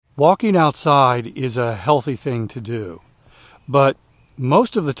Walking outside is a healthy thing to do, but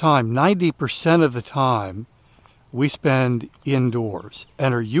most of the time, 90% of the time, we spend indoors.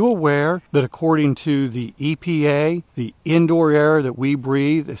 And are you aware that according to the EPA, the indoor air that we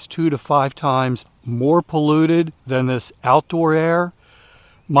breathe is 2 to 5 times more polluted than this outdoor air?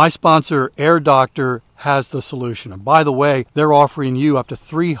 My sponsor, Air Doctor, has the solution. And by the way, they're offering you up to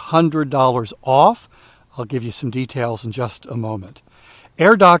 $300 off. I'll give you some details in just a moment.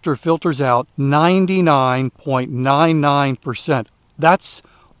 Air Doctor filters out 99.99%. That's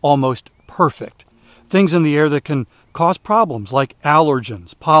almost perfect. Things in the air that can cause problems like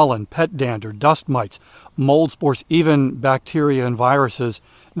allergens, pollen, pet dander, dust mites, mold spores, even bacteria and viruses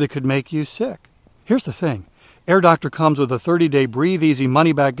that could make you sick. Here's the thing. Air Doctor comes with a 30-day breathe easy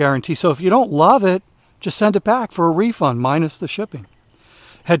money-back guarantee, so if you don't love it, just send it back for a refund minus the shipping.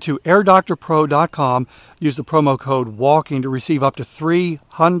 Head to airdoctorpro.com, use the promo code WALKING to receive up to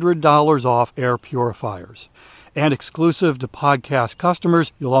 $300 off air purifiers. And exclusive to podcast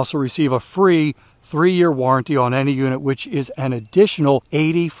customers, you'll also receive a free 3-year warranty on any unit, which is an additional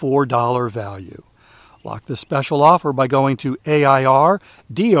 $84 value. Lock this special offer by going to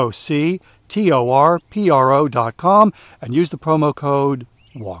AIRDOCTORPRO.com and use the promo code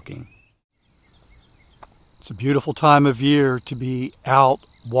WALKING. It's a beautiful time of year to be out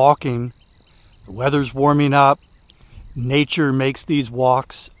walking. The weather's warming up. Nature makes these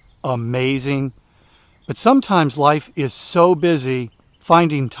walks amazing. But sometimes life is so busy,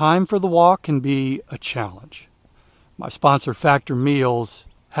 finding time for the walk can be a challenge. My sponsor, Factor Meals,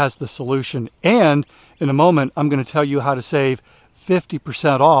 has the solution. And in a moment, I'm going to tell you how to save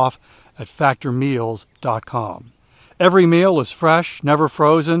 50% off at factormeals.com. Every meal is fresh, never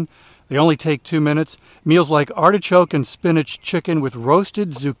frozen. They only take 2 minutes. Meals like artichoke and spinach chicken with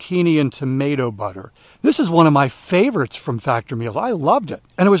roasted zucchini and tomato butter. This is one of my favorites from Factor Meals. I loved it.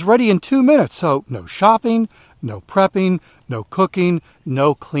 And it was ready in 2 minutes, so no shopping, no prepping, no cooking,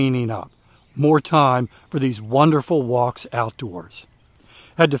 no cleaning up. More time for these wonderful walks outdoors.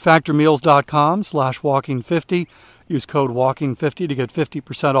 Head to factormeals.com/walking50. Use code WALKING50 to get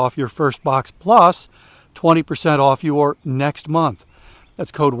 50% off your first box plus 20% off your next month.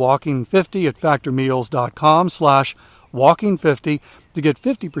 That's code WALKING50 at factormeals.com/walking50 to get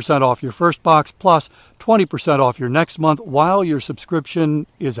 50% off your first box plus 20% off your next month while your subscription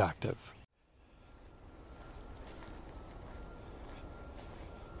is active.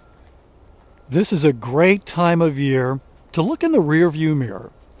 This is a great time of year to look in the rearview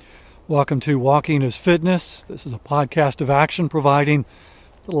mirror. Welcome to Walking is Fitness. This is a podcast of action providing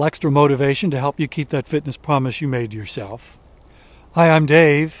a little extra motivation to help you keep that fitness promise you made to yourself. Hi, I'm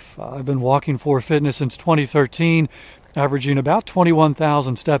Dave. I've been walking for fitness since 2013, averaging about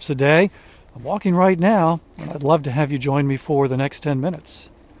 21,000 steps a day. I'm walking right now, and I'd love to have you join me for the next 10 minutes.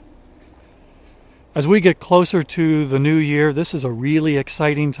 As we get closer to the new year, this is a really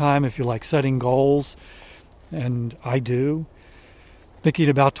exciting time if you like setting goals, and I do. Thinking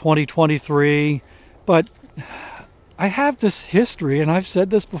about 2023, but I have this history, and I've said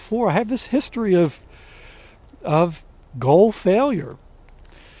this before, I have this history of goal failure.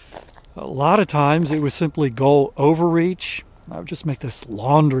 A lot of times it was simply goal overreach. I would just make this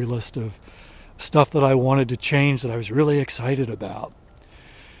laundry list of stuff that I wanted to change that I was really excited about.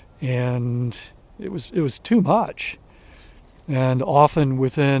 And it was too much. And often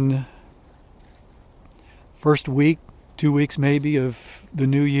within first week, 2 weeks maybe of the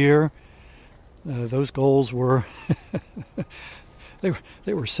new year, those goals were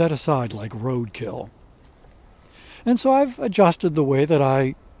they were set aside like roadkill. And so I've adjusted the way that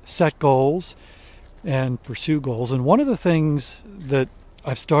I set goals and pursue goals. And one of the things that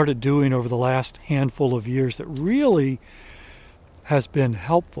I've started doing over the last handful of years that really has been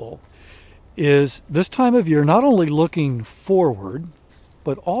helpful is this time of year not only looking forward,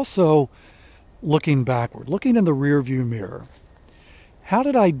 but also looking backward, looking in the rearview mirror. How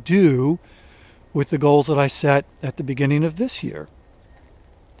did I do with the goals that I set at the beginning of this year?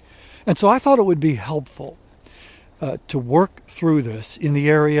 And so I thought it would be helpful to work through this in the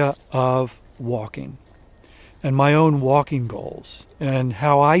area of walking and my own walking goals and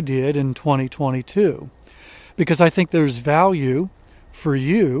how I did in 2022. Because I think there's value for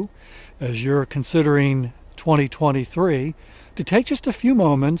you as you're considering 2023 to take just a few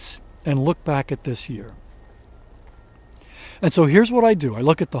moments and look back at this year. And so here's what I do. I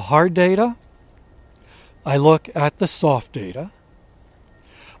look at the hard data. I look at the soft data.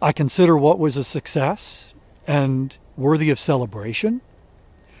 I consider what was a success and worthy of celebration.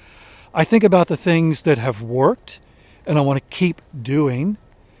 I think about the things that have worked and I want to keep doing.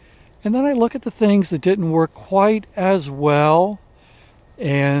 And then I look at the things that didn't work quite as well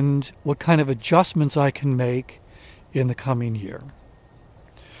and what kind of adjustments I can make in the coming year.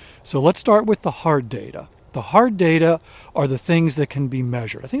 So let's start with the hard data. The hard data are the things that can be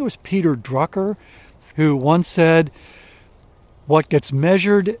measured. I think it was Peter Drucker who once said, what gets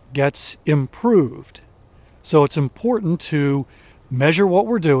measured gets improved. So it's important to measure what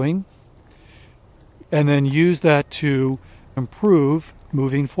we're doing and then use that to improve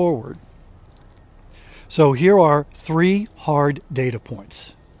moving forward. So here are 3 hard data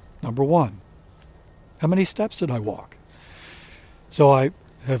points. Number 1, how many steps did I walk? So I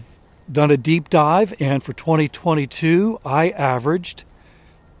have done a deep dive, and for 2022, I averaged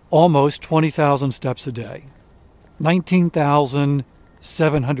almost 20,000 steps a day,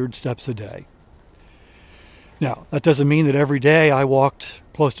 19,700 steps a day. Now, that doesn't mean that every day I walked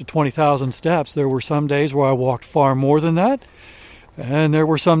close to 20,000 steps. There were some days where I walked far more than that, and there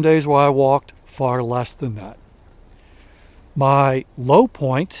were some days where I walked far less than that. My low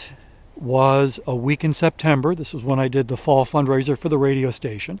point was a week in September. This was when I did the fall fundraiser for the radio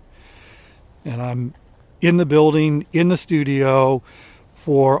station. And I'm in the building, in the studio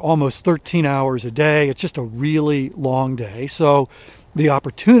for almost 13 hours a day. It's just a really long day. So the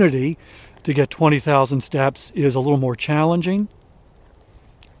opportunity to get 20,000 steps is a little more challenging.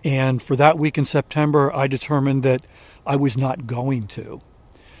 And for that week in September, I determined that I was not going to.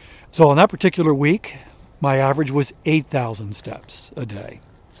 So on that particular week, my average was 8,000 steps a day.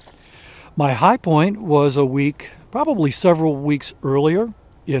 My high point was a week, probably several weeks earlier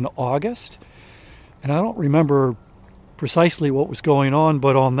in August. And I don't remember precisely what was going on,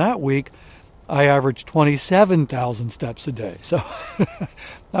 but on that week, I averaged 27,000 steps a day. So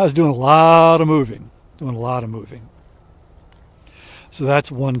I was doing a lot of moving. So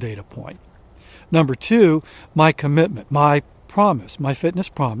that's one data point. Number 2, my commitment, my promise, my fitness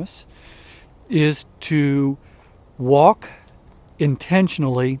promise is to walk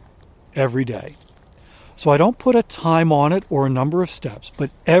intentionally every day. So I don't put a time on it or a number of steps,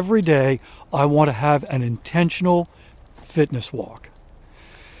 but every day I want to have an intentional fitness walk.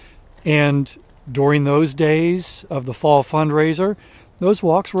 And during those days of the fall fundraiser, those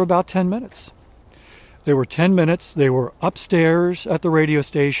walks were about 10 minutes. They were 10 minutes. They were upstairs at the radio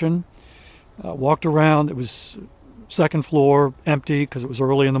station. Walked around. It was second floor, empty because it was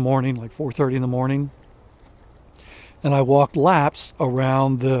early in the morning, like 4:30 in the morning. And I walked laps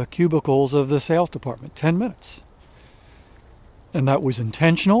around the cubicles of the sales department, 10 minutes. And that was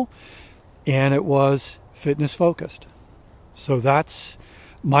intentional, and it was fitness focused. So that's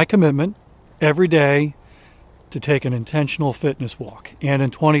my commitment every day to take an intentional fitness walk. And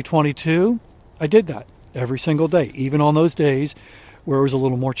in 2022, I did that every single day, even on those days where it was a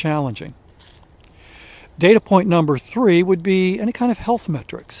little more challenging. Data point number 3 would be any kind of health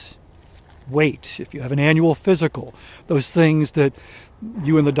metrics. Weight, if you have an annual physical, those things that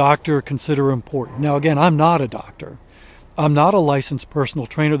you and the doctor consider important. Now, again, I'm not a doctor. I'm not a licensed personal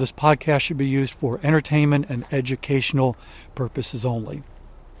trainer. This podcast should be used for entertainment and educational purposes only.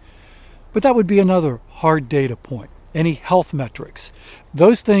 But that would be another hard data point. Any health metrics,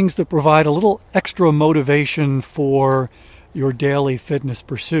 those things that provide a little extra motivation for your daily fitness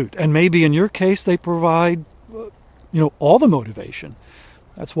pursuit. And maybe in your case, they provide, all the motivation.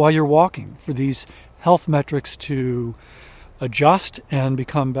 That's why you're walking, for these health metrics to adjust and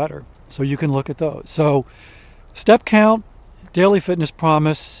become better. So you can look at those. So step count, daily fitness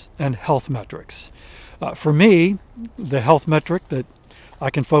promise, and health metrics. For me, the health metric that I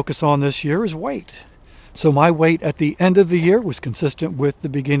can focus on this year is weight. So my weight at the end of the year was consistent with the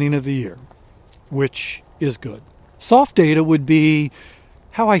beginning of the year, which is good. Soft data would be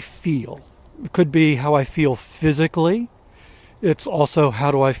how I feel. It could be how I feel physically. It's also how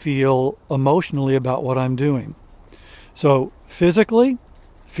do I feel emotionally about what I'm doing. So physically,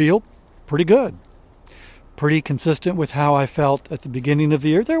 feel pretty good. Pretty consistent with how I felt at the beginning of the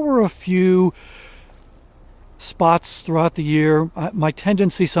year. There were a few spots throughout the year. My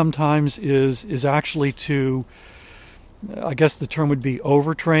tendency sometimes is actually to, I guess the term would be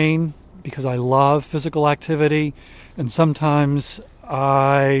overtrain, because I love physical activity, and sometimes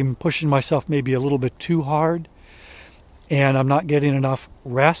I'm pushing myself maybe a little bit too hard, and I'm not getting enough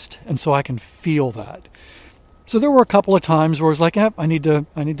rest, and so I can feel that. So there were a couple of times where I was like, I need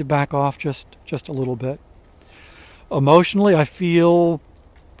to back off just a little bit. Emotionally, I feel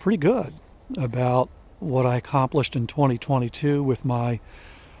pretty good about what I accomplished in 2022 with my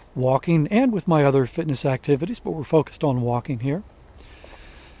walking and with my other fitness activities, but we're focused on walking here.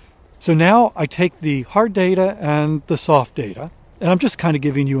 So now I take the hard data and the soft data, and I'm just kind of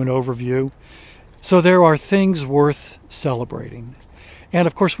giving you an overview. So there are things worth celebrating. And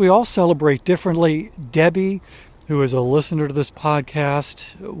of course, we all celebrate differently. Debbie, who is a listener to this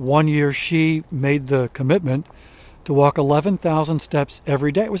podcast. 1 year she made the commitment to walk 11,000 steps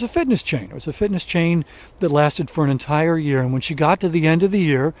every day. It was a fitness chain. It was a fitness chain that lasted for an entire year. And when she got to the end of the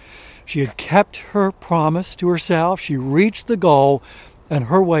year, she had kept her promise to herself. She reached the goal, and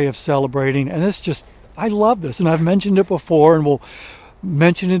her way of celebrating, and I love this, and I've mentioned it before and will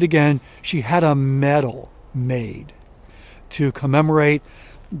mention it again. She had a medal made to commemorate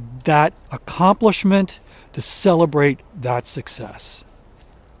that accomplishment, to celebrate that success.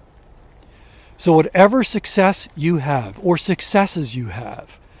 So whatever success you have or successes you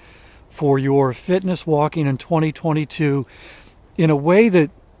have for your fitness walking in 2022, in a way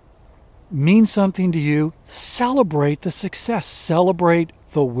that means something to you, celebrate the success, celebrate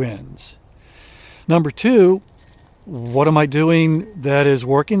the wins. Number 2, what am I doing that is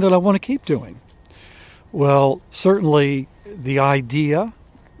working that I want to keep doing? Well, certainly the idea,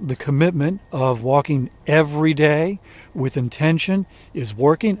 the commitment of walking every day with intention is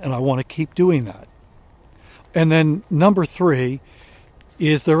working, and I want to keep doing that. And then number 3,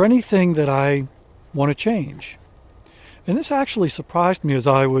 is there anything that I want to change? And this actually surprised me as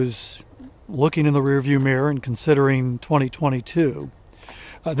I was looking in the rearview mirror and considering 2022.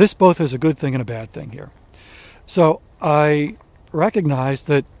 This both is a good thing and a bad thing here. So I recognize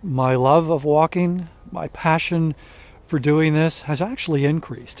that my love of walking, my passion for doing this has actually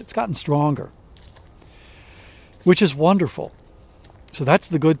increased. It's gotten stronger, which is wonderful. So that's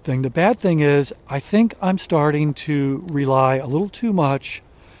the good thing. The bad thing is I think I'm starting to rely a little too much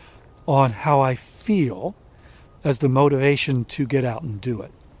on how I feel as the motivation to get out and do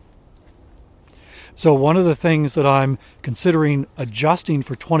it. So one of the things that I'm considering adjusting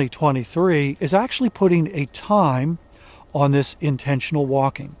for 2023 is actually putting a time on this intentional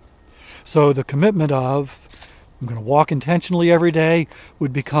walking. So the commitment of I'm going to walk intentionally every day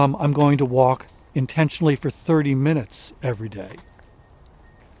would become I'm going to walk intentionally for 30 minutes every day.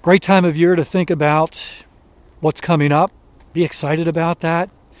 Great time of year to think about what's coming up. Be excited about that.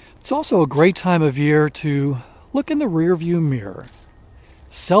 It's also a great time of year to look in the rearview mirror.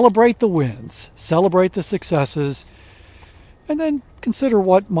 Celebrate the wins, celebrate the successes, and then consider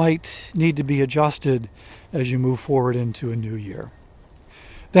what might need to be adjusted as you move forward into a new year.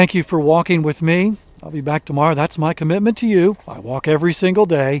 Thank you for walking with me. I'll be back tomorrow. That's my commitment to you. I walk every single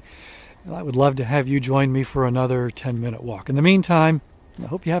day, and I would love to have you join me for another 10-minute walk. In the meantime, I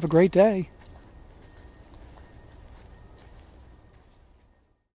hope you have a great day.